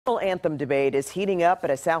Anthem debate is heating up at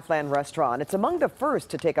a Southland restaurant. It's among the first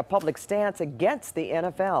to take a public stance against the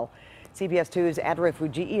NFL. CBS 2's Andrea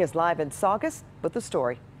Fujii is live in Saugus with the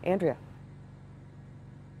story. Andrea.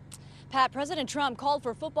 Pat, President Trump called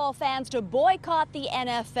for football fans to boycott the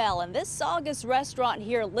NFL, and this Saugus restaurant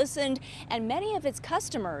here listened, and many of its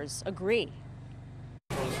customers agree.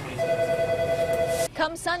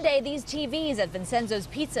 Come Sunday, these TVs at Vincenzo's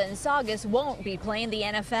Pizza in Saugus won't be playing the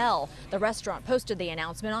NFL. The restaurant posted the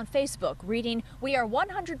announcement on Facebook, reading, "We are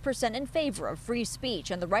 100% in favor of free speech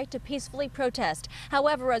and the right to peacefully protest.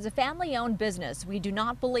 However, as a family-owned business, we do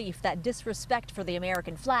not believe that disrespect for the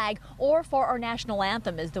American flag or for our national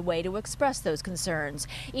anthem is the way to express those concerns.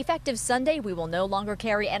 Effective Sunday, we will no longer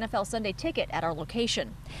carry NFL Sunday ticket at our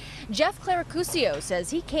location." Jeff Claricusio says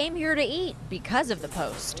he came here to eat because of the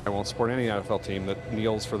post. I won't support any NFL team that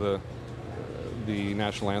kneels for the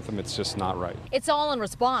national anthem. It's just not right. It's all in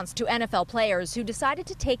response to NFL players who decided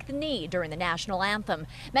to take the knee during the national anthem.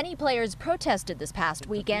 Many players protested this past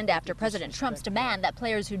weekend after President Trump's demand that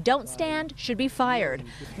players who don't stand should be fired.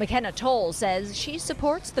 McKenna Toll says she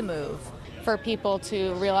supports the move. For people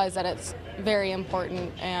to realize that it's very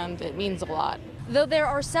important and it means a lot. Though there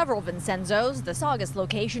are several Vincenzo's, the Saugus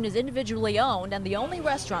location is individually owned and the only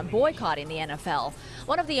restaurant boycotting the NFL.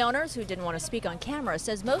 One of the owners, who didn't want to speak on camera,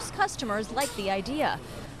 says most customers like the idea.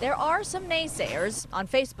 There are some naysayers. On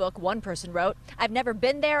Facebook, one person wrote, "I've never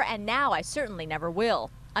been there and now I certainly never will."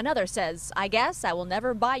 Another says, "I guess I will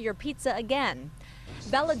never buy your pizza again."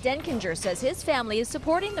 Bella Denkinger says his family is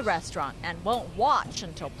supporting the restaurant and won't watch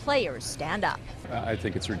until players stand up. I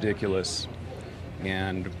think it's ridiculous.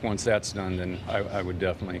 And once that's done, then I would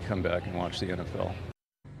definitely come back and watch the NFL.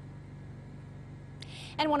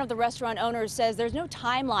 And one of the restaurant owners says there's no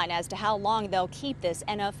timeline as to how long they'll keep this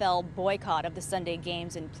NFL boycott of the Sunday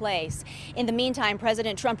games in place. In the meantime,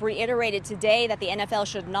 President Trump reiterated today that the NFL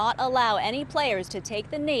should not allow any players to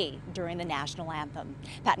take the knee during the national anthem.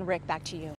 Pat and Rick, back to you.